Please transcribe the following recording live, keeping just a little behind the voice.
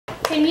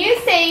Can you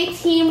say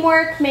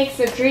teamwork makes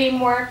the dream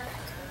work?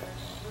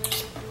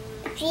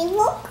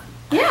 Teamwork?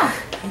 Yeah.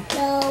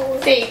 No.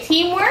 Say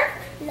teamwork.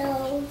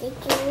 No, the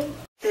dream.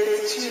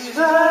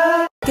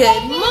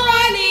 Good morning.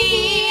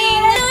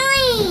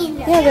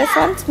 Yeah, this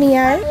one's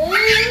Mia.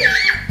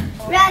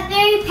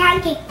 Raspberry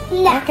pancake.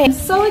 No. Okay, I'm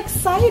so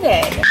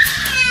excited.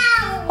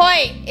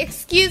 Hoi,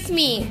 excuse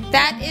me.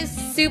 That is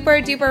super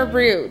duper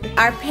rude.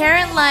 Our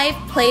parent life,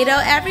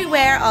 Play-Doh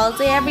everywhere, all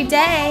day, every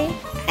day.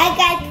 I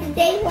got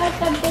today was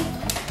a big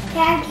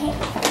pancake.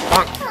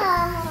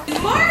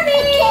 Good morning.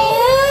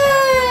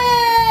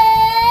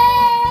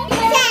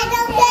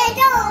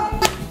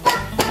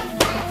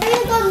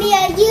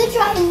 You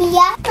try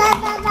Mia.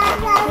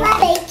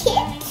 Make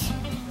it.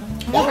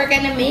 Well, we're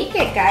gonna make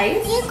it,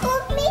 guys. You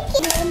could make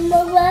it.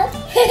 Mama.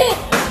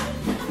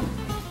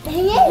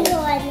 Here's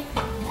one.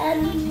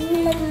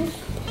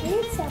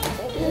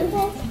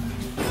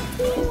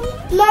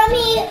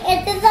 Mommy,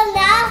 it is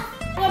enough.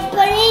 We're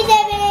putting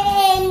them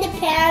in the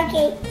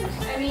pancake.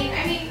 I mean.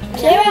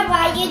 Kira,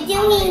 what are you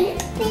doing?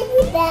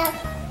 Baby back.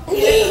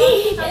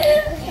 It's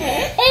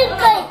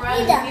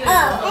good.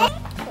 Oh.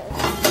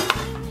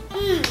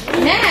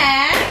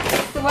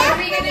 Next, what are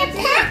we gonna do?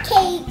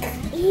 Pancake.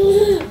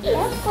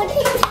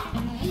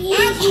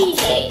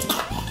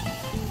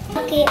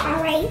 Okay,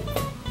 alright.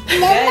 Good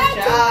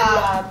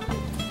job.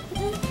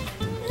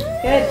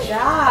 Good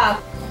job.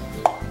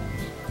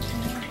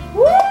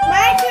 Woo!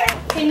 My turn.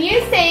 Can you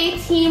say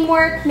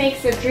teamwork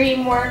makes the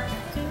dream work?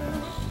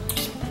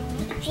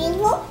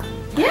 Teamwork?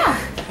 Yeah.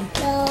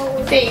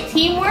 No. Say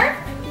teamwork.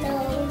 No.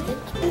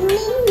 Me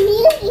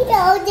eat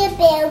all the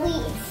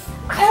berries.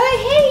 Oh,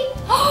 hey.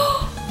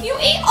 You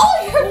ate all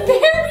your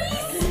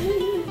berries?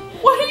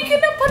 What are you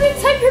gonna put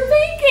inside your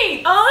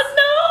pancake? Oh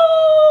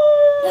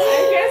no! I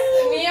guess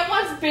Mia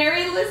wants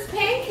berryless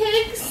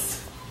pancakes.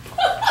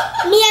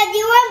 Mia, do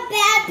you want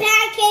bad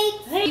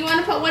pancakes? You want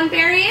to put one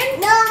berry in?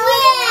 No.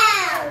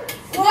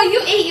 Well,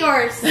 you ate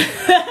yours.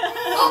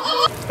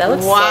 That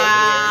looks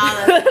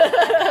wow.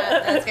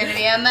 That's gonna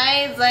be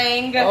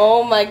amazing.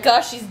 Oh my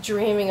gosh, she's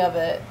dreaming of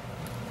it.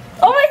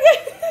 Oh my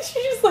god, she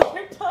just like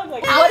her tongue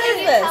like. How What can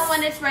is you this? tell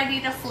when it's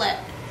ready to flip?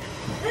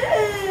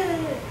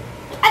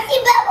 I see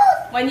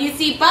bubbles. When you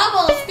see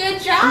bubbles, good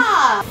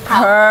job.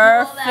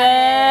 Perfect.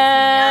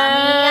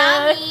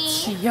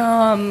 Yummy, yummy.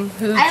 Yum.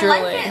 Who's I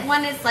drooling? like it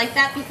when it's like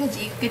that because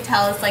you could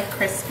tell it's like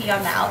crispy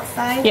on the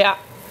outside. Yeah,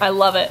 I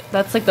love it.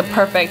 That's like the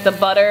perfect. The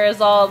butter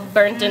is all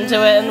burnt into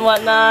it and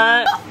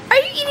whatnot. Are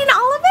you eating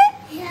all of it?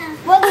 Yeah.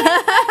 Well,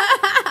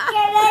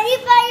 get ready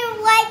for your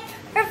wipe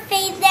her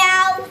face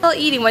now. Still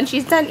eating. When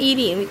she's done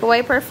eating, we can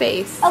wipe her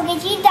face. Okay,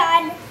 she's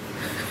done.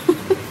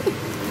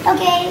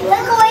 Okay,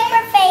 let's go wipe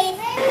her face.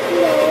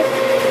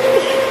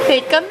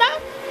 Take them now.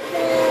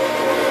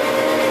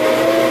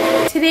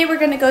 Today we're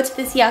gonna go to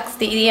the Seahawks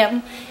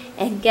Stadium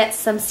and get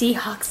some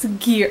Seahawks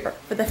gear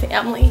for the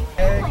family.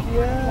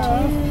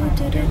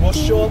 We'll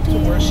show up to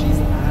where she's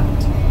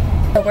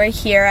at. So we're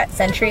here at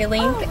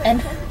CenturyLink,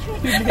 and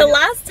the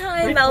last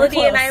time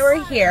Melody and I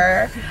were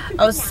here,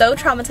 I was so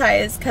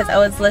traumatized because I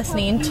was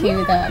listening to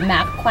the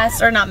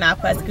MapQuest, or not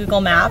MapQuest,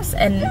 Google Maps,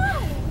 and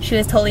she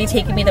was totally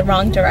taking me the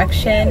wrong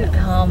direction.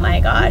 Oh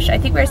my gosh, I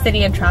think we were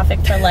sitting in traffic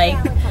for like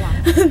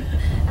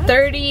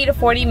 30 to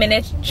 40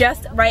 minutes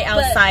just right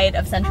outside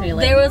of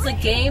CenturyLink. There was a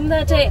game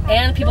that day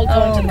and people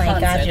going to the concert.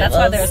 gosh, That's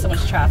why there was so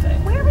much traffic.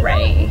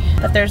 Right,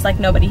 but there's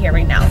like nobody here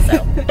right now,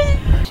 so.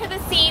 Should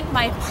have seen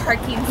my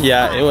parking spot.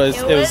 Yeah, it was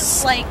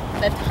like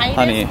the tightest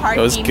honey, parking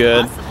it was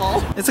good.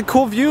 possible. It's a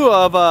cool view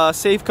of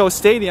Safeco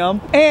Stadium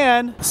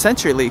and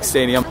CenturyLink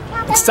Stadium.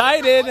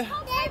 Excited!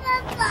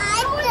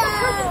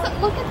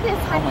 Look at this.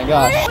 Oh my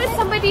gosh. How is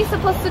somebody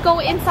supposed to go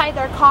inside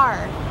their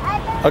car?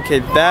 Okay,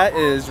 that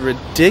is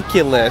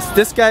ridiculous.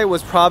 This guy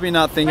was probably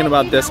not thinking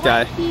about this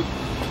guy.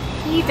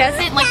 He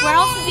doesn't, like where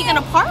else is he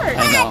gonna park?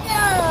 I know.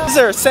 This is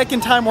our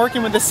second time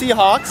working with the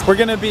Seahawks. We're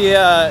gonna be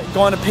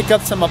going to pick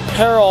up some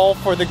apparel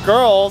for the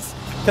girls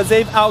because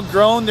they've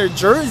outgrown their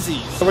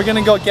jerseys. So we're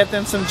gonna go get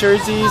them some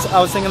jerseys. I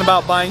was thinking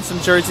about buying some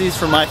jerseys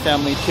for my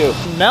family too.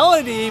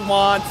 Melody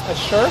wants a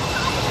shirt.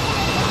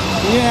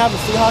 Do you have a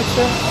Seahawks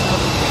shirt?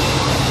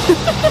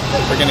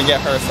 We're gonna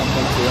get her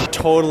something too.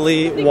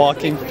 Totally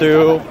walking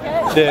through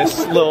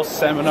this little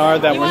seminar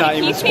that we're not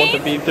even supposed to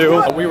be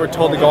through. We were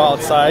told to go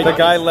outside. The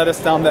guy led us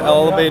down the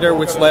elevator,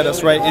 which led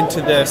us right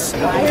into this.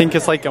 I think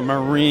it's like a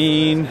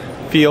marine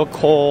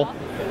vehicle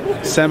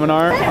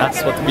seminar. We're not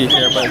supposed to be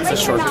here, but it's a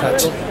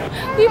shortcut.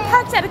 We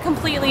parked at a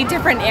completely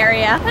different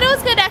area, but it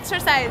was good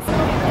exercise.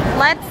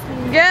 Let's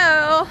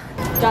go.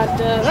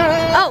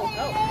 Oh.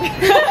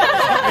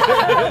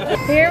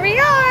 Here we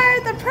are,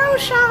 the pro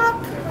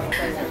shop.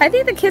 I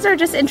think the kids are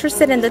just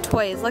interested in the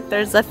toys. Look,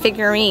 there's the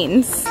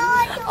figurines.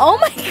 Oh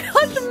my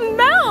gosh,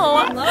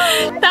 Mel!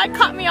 That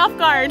caught me off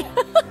guard.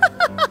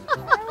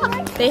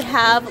 They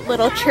have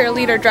little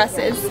cheerleader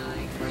dresses.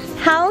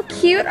 How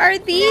cute are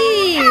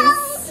these?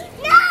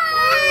 No!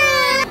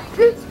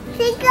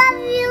 Think of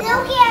you.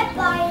 You can't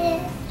buy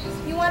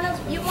this. You want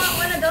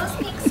one of those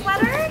pink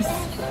sweaters?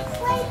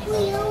 Wait,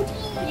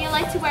 You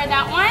like to wear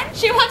that one?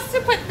 She wants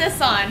to put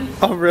this on.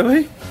 Oh,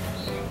 really?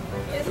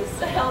 Is this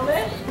the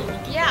helmet?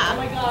 Yeah. Oh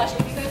my gosh,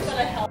 if you guys got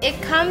a helmet.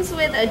 It comes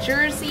with a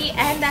jersey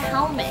and a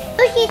helmet.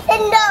 Oh, she said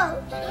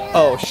no.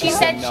 Oh, She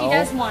said she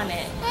does want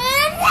it.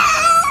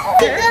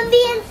 She's gonna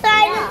be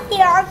inside the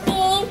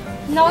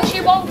stocking. No,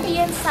 she won't be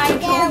inside,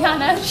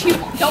 Juliana. She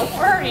won't. Don't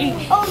worry.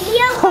 Oh,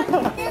 yeah,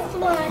 what's this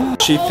one?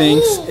 She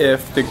thinks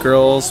if the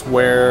girls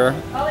wear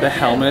the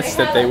helmets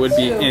that they would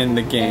be in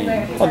the game.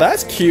 Oh,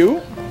 that's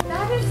cute.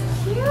 That is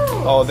cute.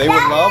 Oh, they would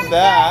love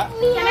that.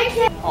 Can I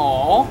get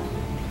Aw.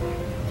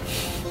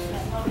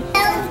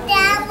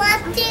 Dad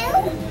want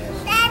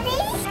to? Daddy?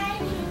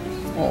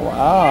 Oh,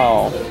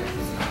 wow.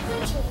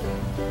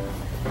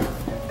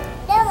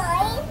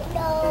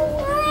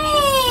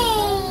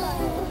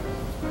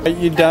 Are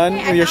you done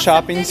with your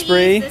shopping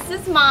spree? This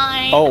is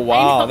mine. Oh,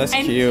 wow, I know, that's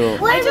I- cute.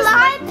 Where's I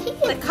my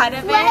just like the cut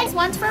of it. This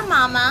one's for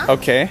Mama.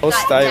 Okay, oh,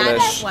 Got Dad's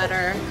stylish.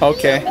 sweater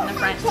Okay. in the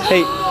front.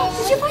 Hey,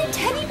 Did you find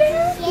teddy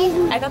bears?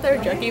 I thought they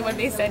were joking when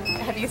they said,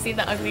 "Have you seen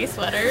the ugly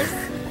sweaters?"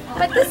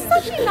 But this is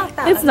actually not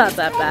that. It's not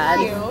that bad.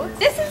 Cute.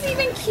 This is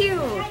even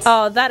cute.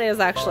 Oh, that is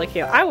actually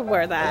cute. I would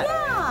wear that.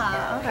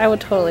 Yeah. I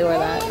would totally wear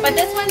that. But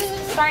this one's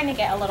starting to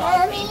get a little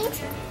ugly.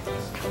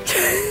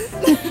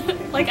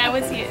 Like I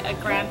would see a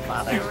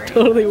grandfather wearing.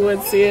 Totally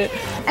would see it.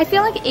 I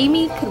feel like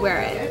Amy could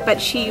wear it,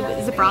 but she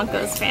is a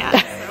Broncos fan.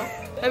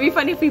 So it'd be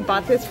funny if we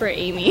bought this for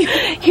Amy.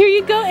 Here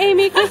you go,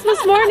 Amy.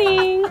 Christmas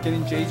morning.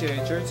 getting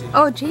JJ a jersey.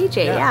 Oh,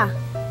 JJ, yeah.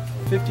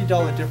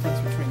 $50 difference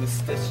between the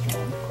stitched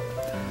one.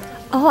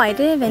 Oh, I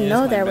didn't even He is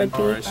know my there would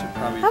mentor. be. should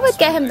probably I would just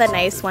get him the next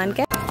nice one.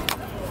 Excuse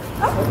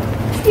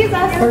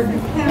us.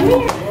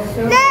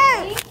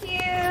 Thank you.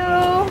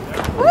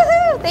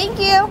 Woohoo! Thank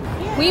you.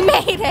 We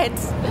made it.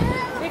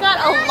 We got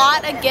a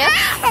lot of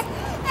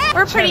gifts.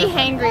 We're pretty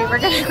hangry. We're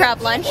gonna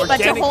grab lunch, but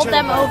to hold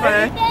them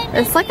over,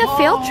 it's like a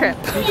field trip.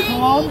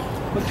 Come on,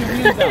 put your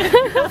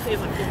hands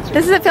out.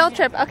 This is a field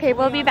trip. Okay,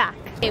 we'll be back.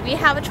 Okay, we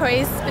have a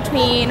choice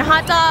between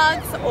hot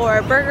dogs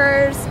or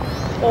burgers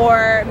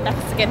or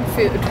Mexican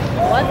food.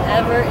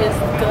 Whatever is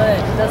good.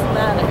 It doesn't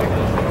matter.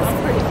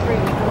 It's pretty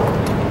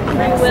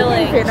free. I'm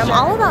willing. Food. I'm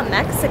all about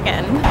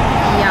Mexican.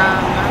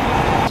 Yum.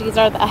 These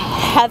are the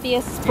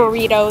heaviest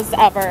burritos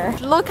ever.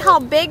 Look how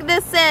big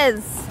this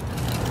is.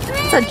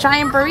 It's a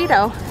giant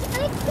burrito.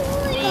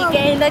 We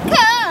get in the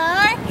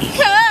car.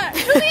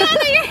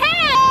 Juliana, your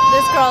head.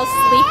 This girl's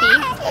sleepy.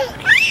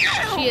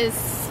 She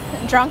is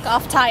drunk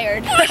off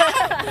tired.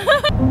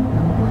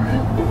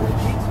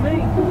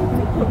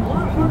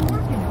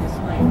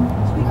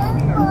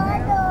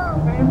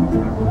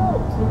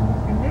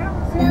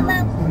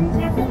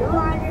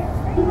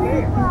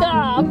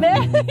 Oh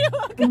man,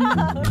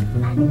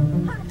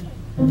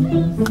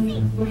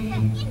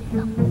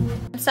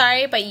 I'm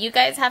sorry, but you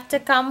guys have to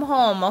come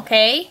home,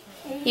 okay?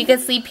 You can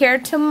sleep here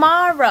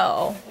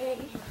tomorrow.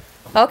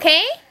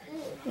 Okay?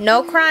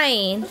 No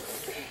crying.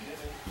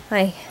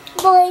 Hi.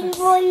 Boing,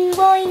 boing,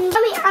 boing.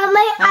 Mommy, on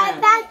my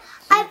iPad,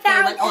 I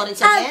found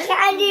a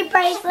candy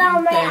bracelet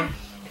on my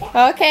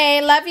iPad.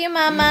 Okay, love you,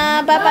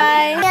 Mama.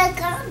 Bye-bye. Yeah,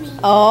 got me.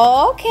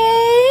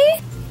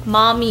 Okay.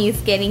 Mommy's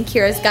getting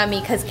Kira's gummy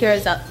because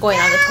Kira's going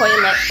on the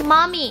toilet.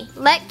 Mommy,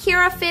 let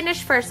Kira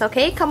finish first,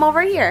 okay? Come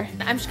over here.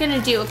 I'm just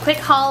gonna do a quick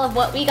haul of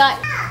what we got.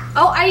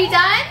 Oh, are you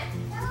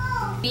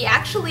done? We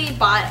actually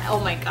bought, oh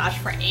my gosh,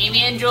 for Amy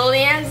and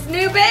Julian's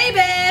new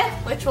baby,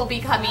 which will be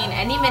coming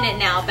any minute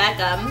now,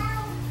 Beckham.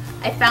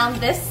 I found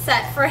this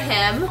set for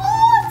him.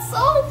 Oh, it's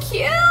so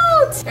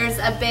cute. There's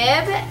a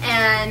bib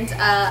and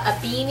a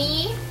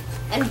beanie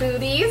and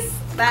booties.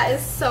 That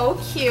is so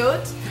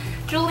cute.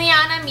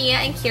 Juliana, Mia,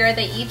 and Kira,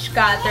 they each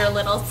got their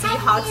little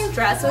Seahawks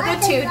dress with a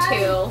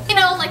tutu. You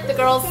know, like the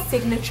girls'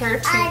 signature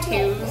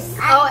tutus.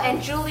 Oh,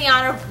 and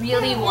Juliana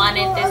really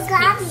wanted this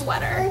pink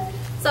sweater.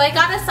 So I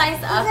got a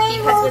size up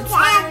because with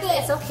sweaters,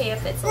 it's okay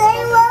if it's a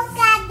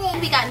little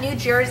bit. We got new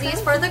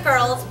jerseys for the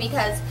girls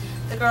because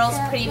the girls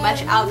pretty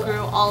much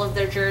outgrew all of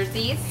their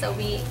jerseys. So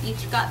we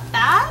each got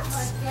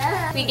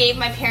that. We gave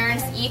my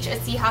parents each a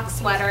Seahawks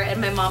sweater and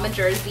my mom a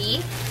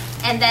jersey.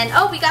 And then,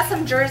 oh, we got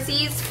some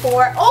jerseys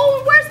for,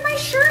 oh, where's my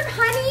shirt,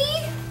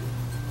 honey?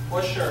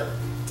 What shirt?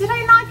 Did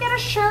I not get a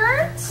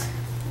shirt?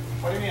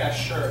 What do you mean a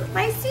shirt?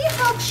 My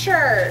Seahawks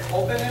shirt.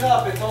 Open it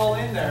up, it's all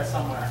in there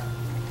somewhere.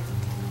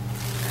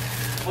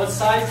 What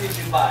size did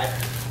you buy?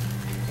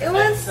 It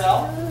was,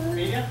 XL?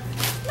 Medium?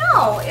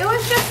 no, it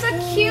was just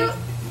a cute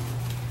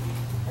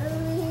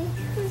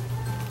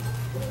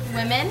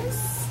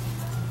women's.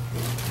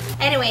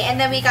 Anyway, and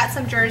then we got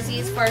some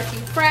jerseys for a few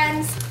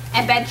friends.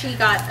 And Benji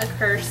got a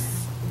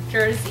Curse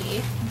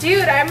jersey.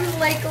 Dude, I'm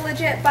like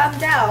legit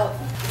bummed out.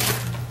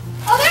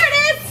 Oh, there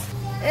it is!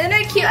 Isn't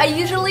it cute? I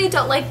usually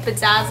don't like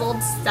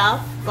bedazzled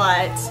stuff,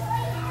 but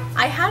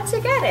I had to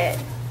get it.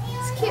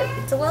 It's cute.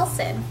 It's a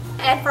Wilson.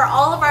 And for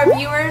all of our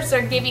viewers,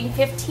 they're giving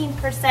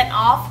 15%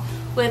 off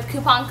with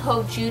coupon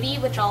code Judy,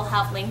 which I'll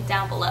have linked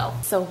down below.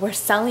 So we're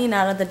selling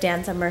out of the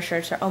Dan Summer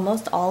shirts. They're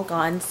almost all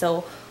gone,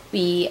 so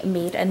we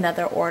made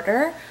another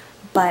order.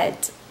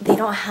 But they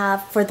don't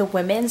have, for the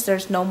women's,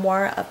 there's no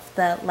more of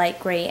the light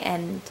gray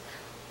and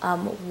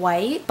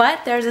white,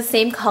 but there's the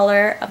same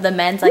color of the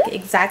men's, like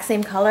exact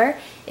same color.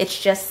 It's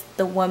just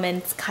the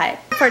woman's cut.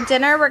 For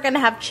dinner, we're gonna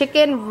have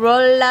chicken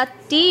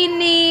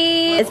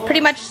rollatini. It's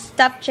pretty much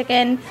stuffed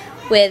chicken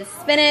with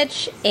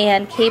spinach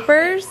and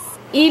capers.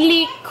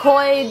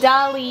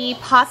 Ilicoidali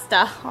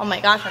pasta. Oh my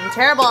gosh, I'm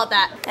terrible at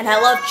that. And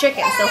I love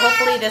chicken, so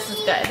hopefully this is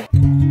good.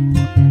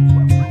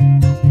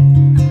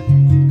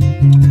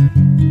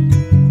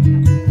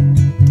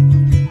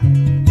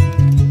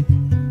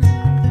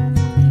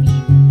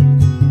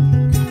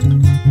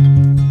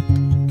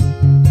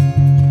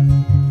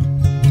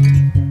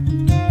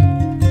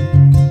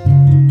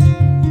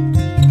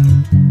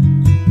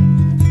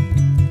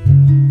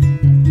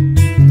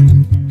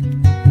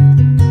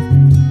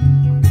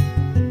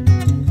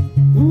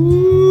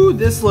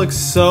 This looks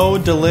so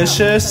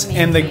delicious,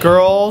 and the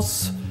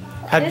girls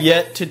have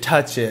yet to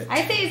touch it.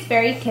 I think it's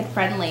very kid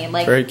friendly.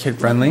 Like very kid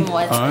friendly. All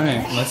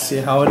right, let's see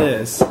how it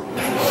is. Oh,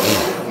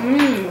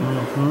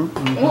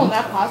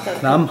 that pasta.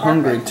 And I'm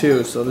hungry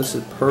too, so this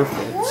is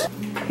perfect.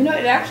 You know,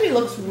 it actually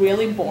looks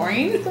really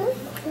boring.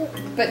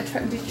 But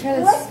did you try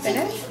the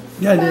spinach?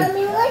 Yeah, I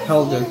did.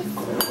 Hell good.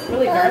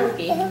 Really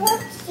garlicky.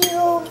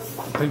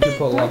 Thank you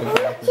for a lot of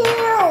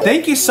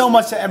Thank you so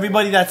much to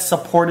everybody that's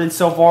supported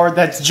so far,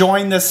 that's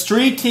joined the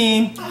street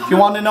team. If you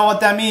want to know what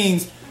that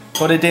means,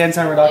 go to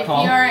danceheimer.com.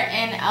 If you're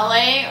in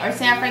LA or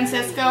San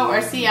Francisco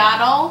or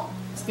Seattle,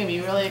 it's going to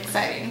be really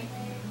exciting.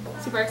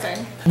 Super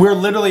exciting. We're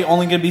literally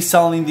only going to be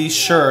selling these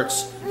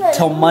shirts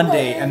till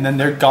Monday, and then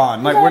they're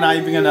gone. Like, we're not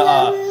even going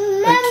to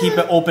keep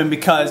it open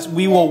because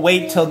we will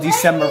wait till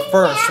December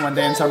 1st when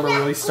Dance Summer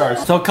really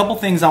starts. So a couple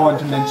things I wanted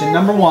to mention.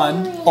 Number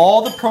one,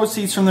 all the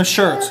proceeds from the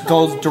shirts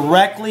goes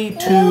directly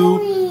to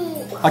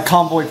a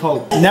Convoy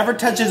Hope. Never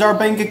touches our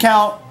bank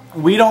account.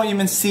 We don't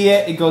even see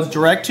it. It goes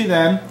direct to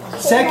them.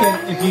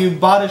 Second, if you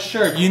bought a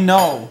shirt, you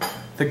know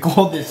the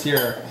goal this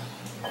year,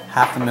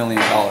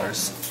 $500,000.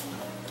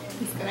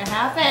 It's gonna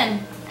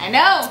happen. I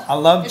know. I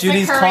love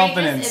Judy's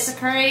confidence. It's a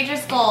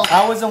courageous goal.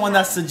 I was the one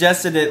that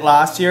suggested it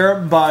last year,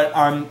 but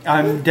I'm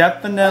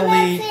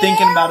definitely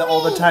thinking about it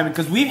all the time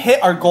because we've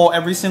hit our goal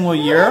every single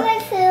year,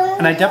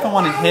 and I definitely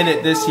want to hit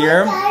it this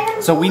year.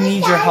 So we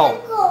need your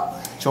help.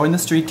 Join the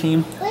street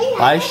team.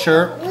 Buy a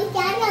shirt.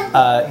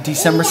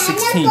 December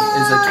 16th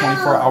is a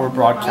 24-hour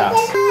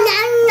broadcast.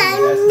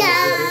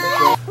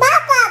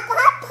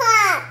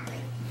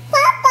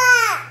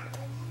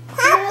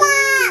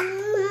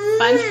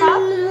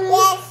 SpongeBob?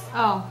 Yes.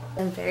 Oh.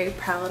 I'm very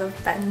proud of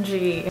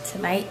Benji.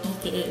 Tonight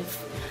he gave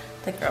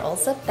the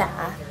girls a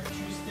bath.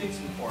 She sticks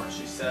before,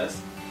 she says.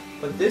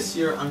 But this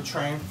year I'm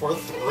trying for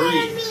 3.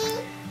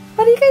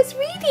 What are you guys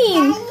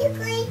reading?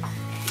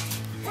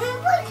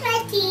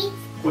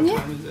 What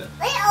time is it?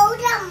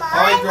 Alright,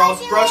 Alright girls,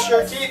 brush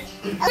your teeth.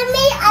 I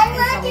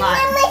want to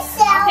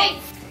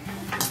myself.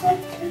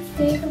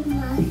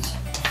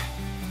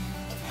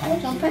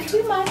 Don't put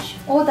too much.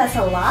 Oh, that's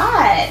a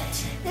lot.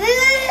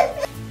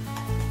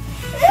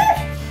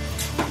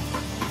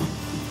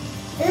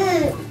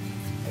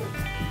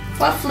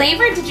 What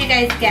flavor did you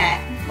guys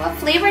get? What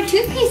flavor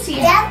toothpaste do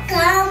you have?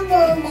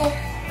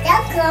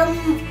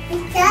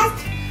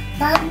 That's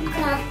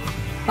bubblegum.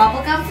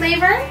 Bubblegum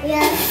flavor?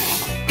 Yes.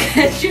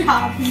 Good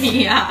job,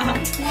 Mia.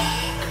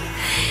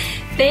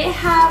 They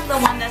have the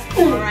one that's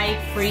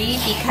fluoride free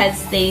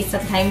because they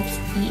sometimes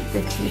eat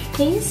the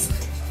toothpaste.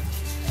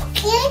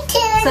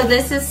 So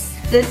this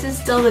is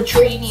still the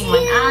training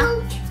one.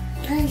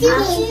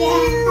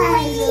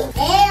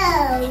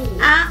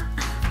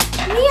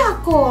 Mia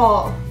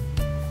ko.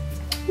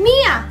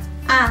 Mia.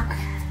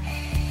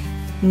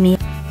 Mia.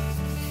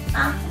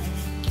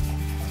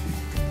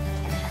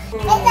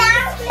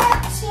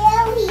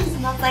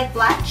 Smells like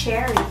black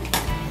cherry.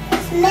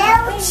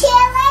 Smell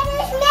cherry,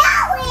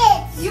 smell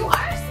it. You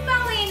are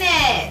smelling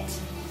it.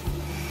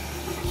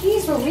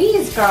 Jeez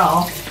Louise,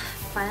 girl.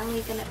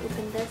 Finally gonna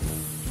open this.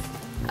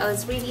 I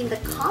was reading the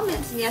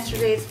comments in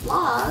yesterday's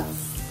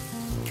vlogs,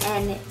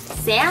 and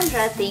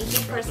Sandra, thank you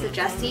for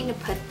suggesting to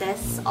put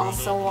this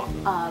also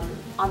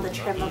on the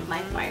trim of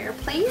my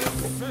fireplace.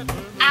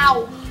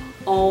 Ow!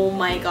 Oh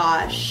my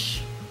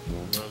gosh.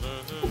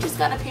 I just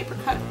got a paper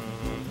cut.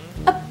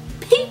 A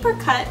paper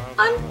cut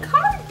on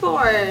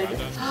cardboard.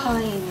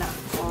 Fine.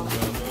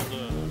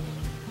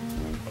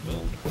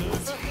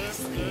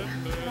 Seriously,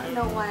 I don't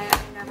know why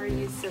I've never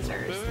used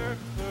scissors.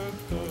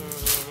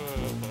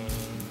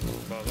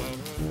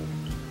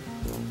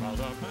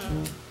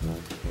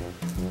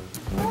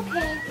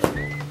 Okay,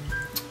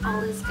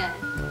 all is good.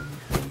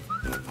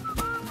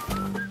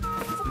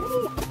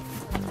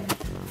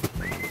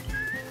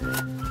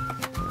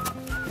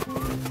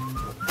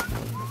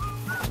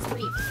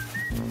 Sweet.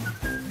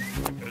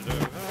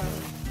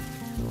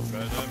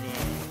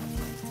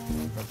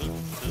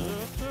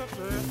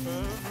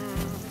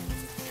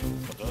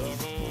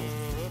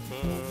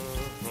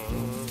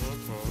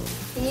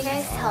 Can you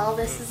guys tell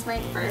this is my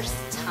first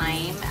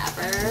time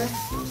ever?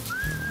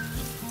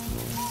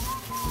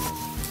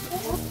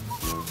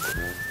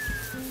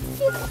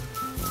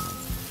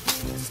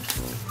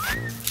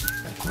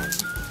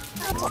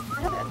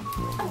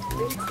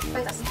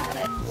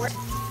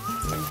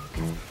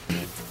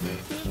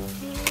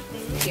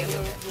 you.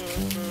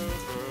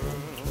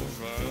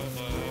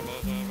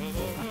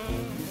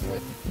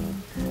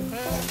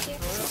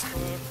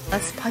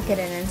 Let's plug it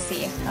in and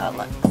see how it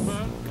looks.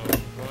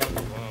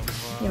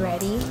 You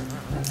ready?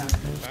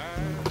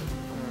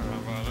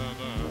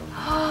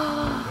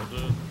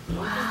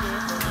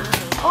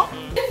 Oh,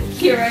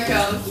 here it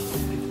goes.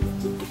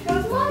 She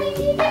goes, Mommy,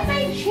 can you get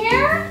my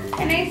chair?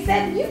 And I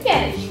said, you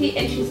get it.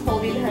 And she's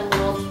holding her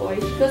little toy.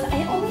 She goes,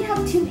 I only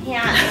have 2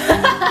 hands.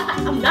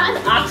 I'm not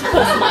an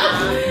octopus,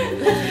 Mom.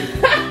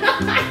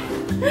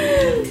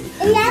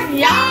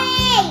 Yeah.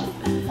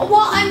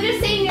 Well, I'm just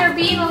saying you're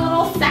being a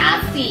little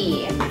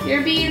sassy.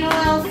 You're being a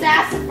little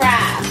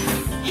sassafras.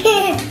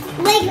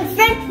 Like a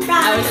french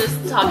fry. I was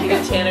just talking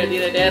to Tanner the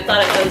other day. I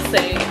thought I was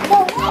saying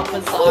how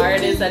bizarre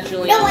it is that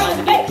Julian wanted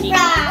to be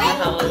Peacock for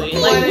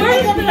Halloween. Like,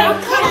 where did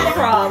that come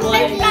from?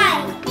 Like,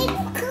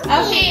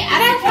 Okay,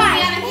 after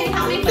Juliana, can you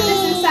help me put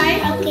this inside?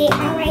 Okay,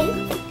 alright.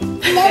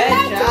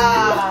 Good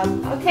job.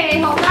 Okay,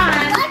 hold on.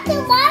 What's the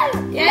water?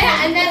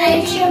 Yeah, and then I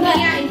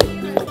need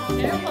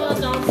careful,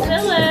 don't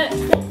spill it.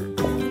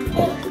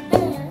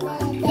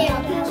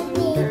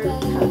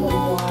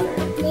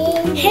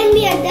 Hand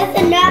me that's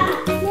enough.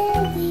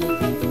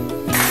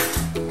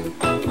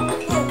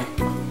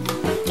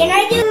 Can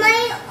I do my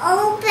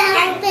own